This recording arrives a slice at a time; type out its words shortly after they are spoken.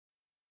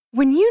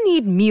When you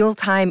need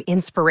mealtime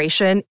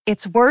inspiration,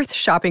 it's worth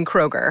shopping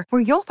Kroger,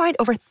 where you'll find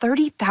over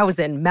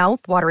 30,000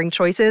 mouth-watering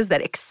choices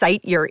that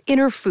excite your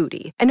inner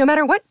foodie. And no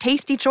matter what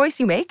tasty choice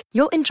you make,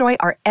 you'll enjoy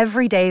our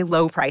everyday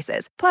low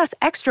prices, plus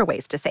extra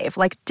ways to save,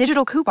 like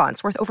digital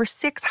coupons worth over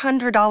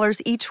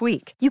 $600 each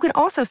week. You can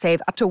also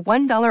save up to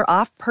 $1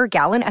 off per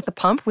gallon at the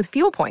pump with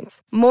fuel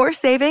points. More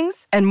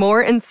savings and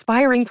more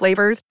inspiring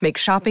flavors make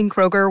shopping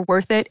Kroger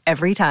worth it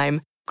every time.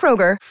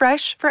 Kroger,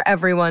 fresh for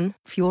everyone.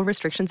 Fuel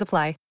restrictions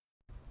apply.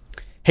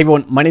 Hey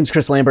everyone, my name's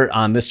Chris Lambert.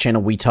 On this channel,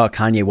 we talk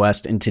Kanye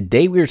West, and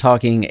today we are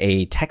talking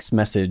a text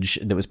message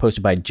that was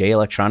posted by Jay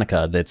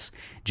Electronica. That's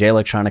Jay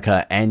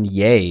Electronica and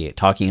Ye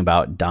talking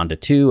about Donda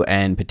 2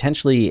 and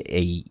potentially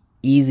a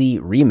Easy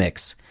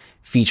remix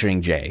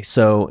featuring Jay.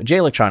 So Jay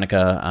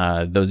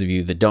Electronica, those of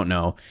you that don't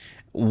know,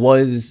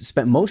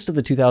 spent most of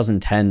the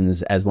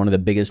 2010s as one of the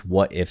biggest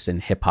what ifs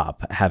in hip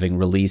hop, having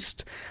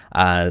released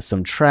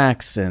some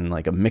tracks and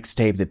like a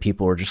mixtape that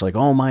people were just like,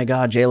 oh my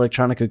God, Jay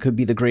Electronica could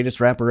be the greatest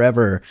rapper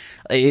ever.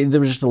 There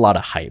was just a lot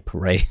of hype,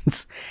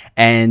 right?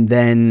 And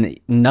then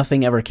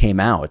nothing ever came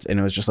out. And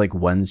it was just like,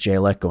 when's Jay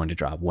Elect going to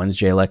drop? When's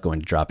Jay Elect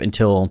going to drop?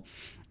 Until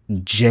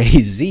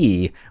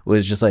Jay-Z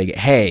was just like,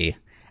 hey,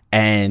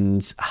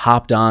 and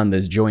hopped on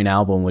this joint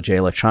album with Jay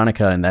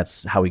Electronica, and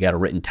that's how we got a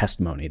written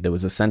testimony that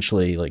was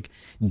essentially like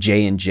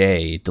Jay and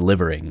Jay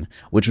delivering,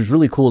 which was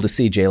really cool to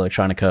see Jay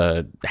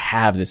Electronica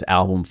have this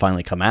album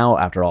finally come out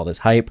after all this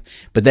hype.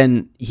 But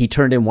then he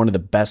turned in one of the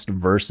best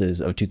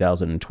verses of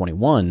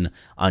 2021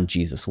 on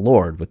Jesus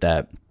Lord with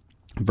that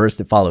verse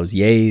that follows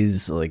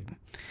Ye's. Like,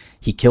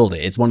 he killed it.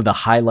 It's one of the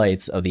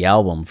highlights of the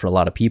album for a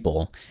lot of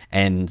people.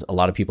 And a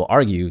lot of people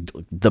argue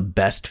the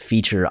best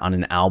feature on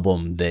an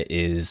album that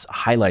is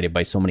highlighted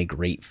by so many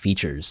great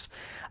features.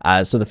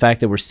 So the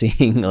fact that we're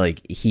seeing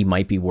like he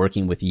might be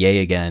working with Ye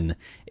again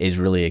is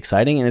really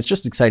exciting. And it's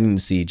just exciting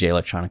to see Jay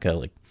Electronica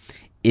like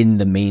in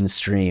the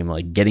mainstream,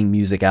 like getting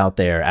music out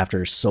there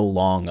after so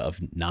long of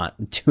not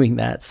doing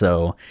that.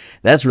 So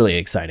that's really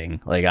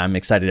exciting. Like, I'm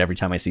excited every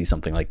time I see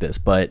something like this.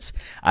 But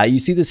you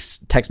see this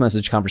text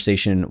message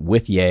conversation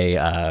with Ye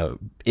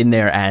in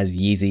there as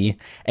Yeezy,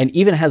 and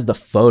even has the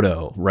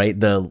photo, right?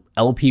 The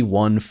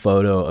LP1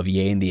 photo of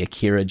Ye in the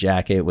Akira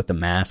jacket with the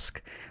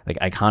mask, like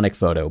iconic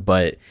photo.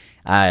 But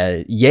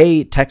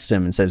Ye texts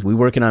him and says, we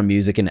working on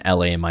music in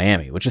LA and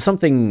Miami, which is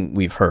something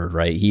we've heard,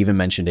 right? He even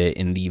mentioned it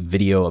in the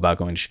video about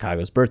going to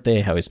Chicago's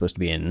birthday, how he's supposed to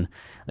be in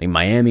like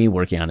Miami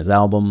working on his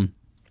album.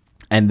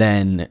 And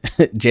then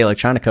Jay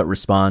Electronica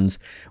responds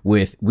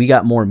with, we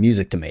got more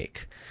music to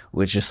make,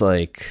 which is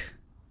like,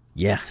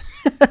 yeah,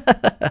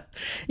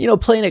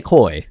 playing it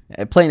coy.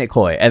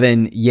 And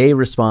then Ye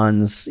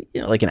responds,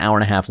 like an hour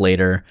and a half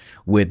later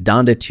with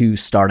Donda 2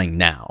 starting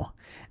now.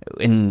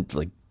 And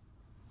like,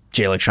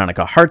 Jay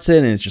Electronica hearts it,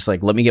 and it's just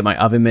like, let me get my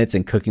oven mitts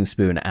and cooking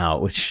spoon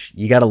out, which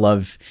you gotta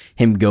love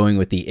him going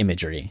with the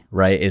imagery,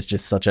 right? It's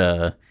just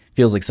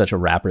feels like such a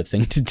rapper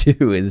thing to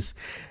do, is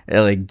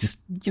like,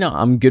 just,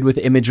 I'm good with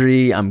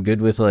imagery, I'm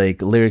good with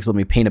like lyrics, let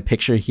me paint a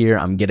picture here,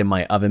 I'm getting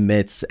my oven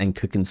mitts and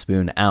cooking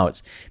spoon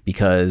out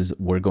because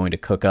we're going to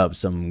cook up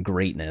some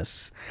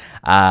greatness.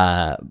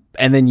 And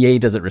then Ye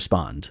doesn't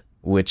respond,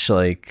 which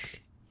like,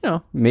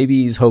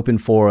 maybe he's hoping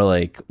for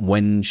like,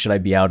 when should I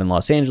be out in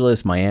Los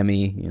Angeles,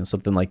 Miami,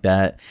 something like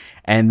that.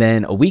 And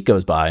then a week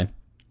goes by,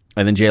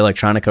 and then Jay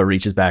Electronica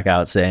reaches back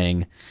out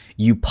saying,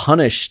 you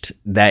punished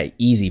that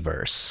Easy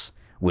verse,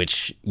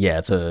 which, yeah,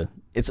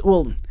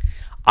 well,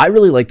 I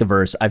really like the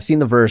verse. I've seen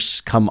the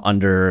verse come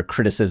under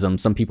criticism.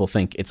 Some people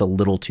think it's a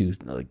little too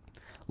like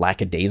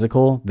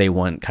lackadaisical. They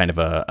want kind of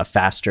a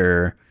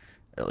faster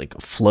like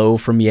flow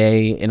from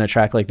Ye in a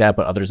track like that,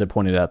 but others have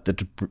pointed out that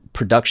the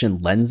production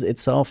lends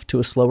itself to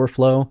a slower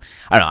flow.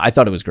 I don't know, I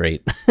thought it was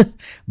great.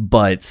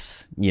 But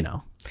so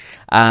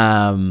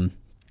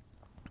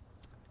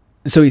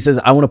he says,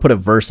 I want to put a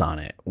verse on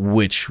it,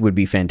 which would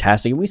be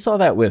fantastic. And we saw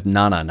that with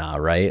Na Na Na,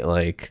 right?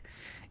 Like,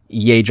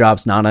 Ye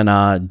drops Na Na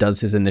Na,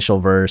 does his initial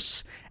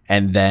verse,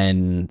 and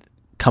then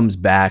comes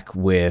back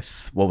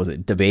with, what was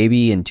it,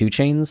 DaBaby and 2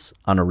 Chainz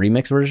on a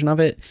remix version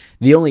of it.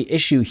 The only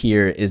issue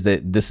here is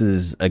that this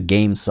is a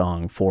Game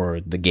song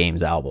for the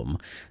Games album.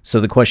 So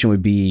the question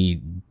would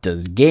be,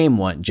 does Game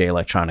want Jay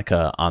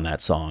Electronica on that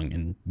song?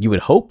 And you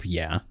would hope,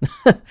 yeah.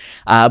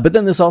 But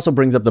then this also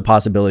brings up the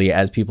possibility,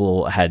 as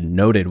people had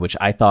noted, which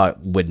I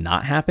thought would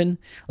not happen,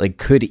 like,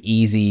 could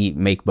Easy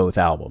make both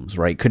albums,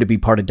 right? Could it be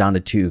part of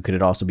Donda 2? Could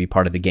it also be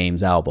part of the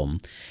Games album?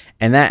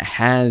 And that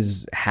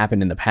has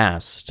happened in the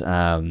past.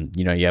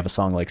 You have a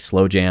song like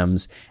Slow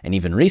Jams, and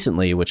even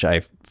recently, which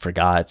I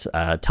forgot,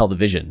 Tell the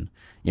Vision,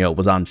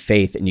 was on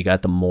Faith, and you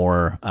got the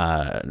more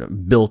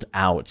built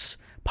out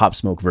Pop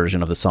Smoke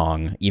version of the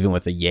song, even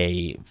with a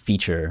Ye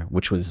feature,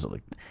 which was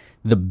like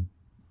the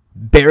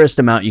barest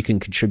amount you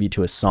can contribute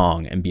to a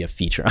song and be a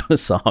feature on a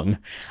song,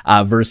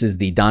 versus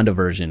the Donda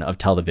version of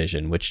Tell the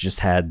Vision, which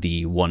just had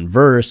the one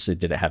verse. It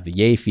didn't have the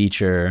Ye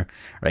feature,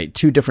 right?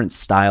 2 different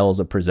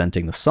styles of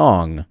presenting the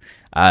song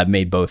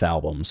made both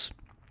albums.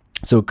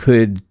 So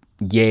could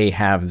Ye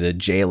have the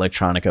Jay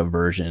Electronica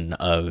version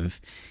of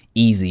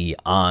Easy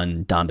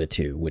on Donda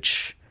 2,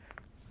 which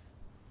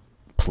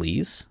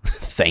please,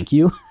 thank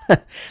you.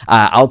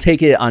 I'll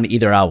take it on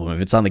either album. If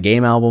it's on the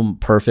Game album,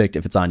 perfect.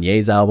 If it's on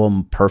Ye's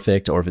album,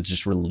 perfect. Or if it's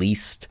just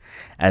released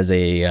as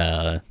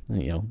a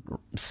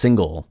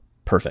single,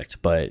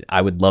 perfect. But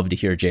I would love to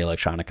hear Jay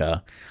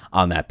Electronica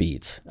on that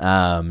beat.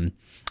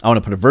 I want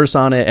to put a verse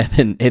on it and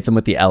then hits him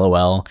with the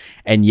LOL,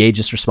 and Ye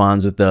just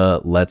responds with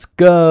the let's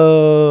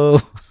go.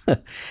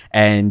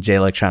 And Jay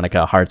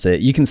Electronica hearts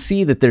it. You can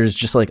see that there's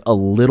just like a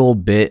little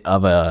bit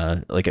of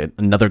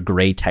another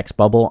gray text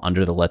bubble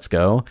under the let's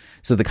go.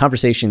 So the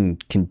conversation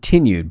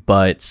continued,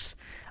 but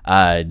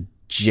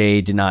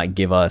Jay did not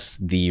give us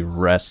the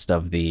rest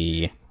of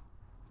the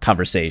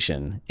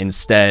conversation.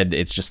 Instead,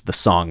 it's just the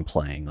song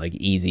playing, like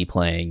Easy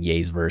playing,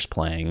 Ye's verse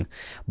playing.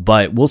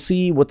 But we'll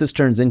see what this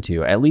turns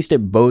into. At least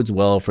it bodes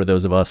well for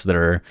those of us that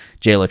are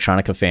Jay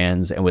Electronica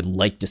fans and would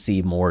like to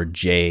see more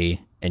Jay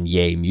and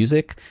Ye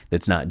music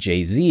that's not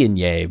Jay-Z and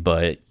Ye,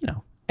 but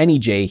any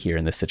Jay here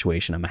in this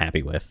situation I'm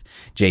happy with.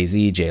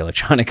 Jay-Z, Jay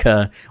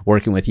Electronica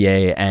working with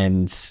Ye,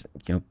 and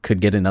could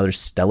get another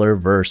stellar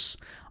verse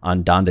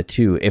on Donda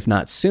 2, if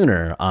not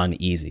sooner on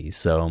Easy.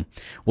 So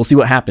we'll see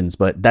what happens,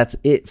 but that's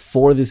it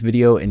for this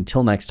video.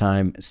 Until next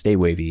time, stay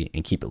wavy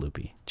and keep it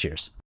loopy.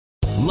 Cheers.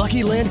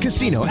 Lucky Land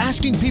Casino,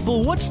 asking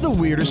people, what's the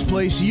weirdest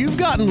place you've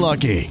gotten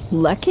lucky?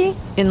 Lucky?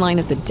 In line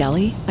at the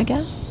deli, I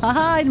guess?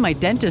 Aha, in my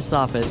dentist's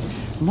office.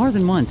 More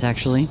than once,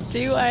 actually.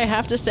 Do I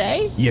have to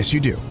say? Yes, you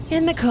do.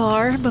 In the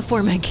car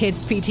before my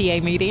kids'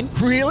 PTA meeting.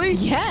 Really?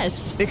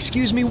 Yes.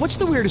 Excuse me, what's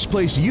the weirdest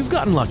place you've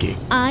gotten lucky?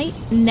 I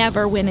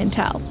never win and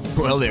tell.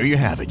 Well, there you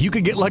have it. You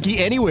can get lucky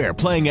anywhere,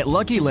 playing at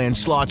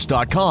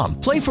LuckyLandSlots.com.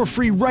 Play for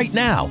free right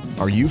now.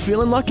 Are you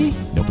feeling lucky?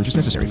 No purchase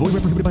necessary. Void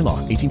where prohibited by law.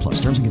 18+.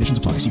 Terms and conditions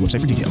apply. See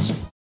website for details.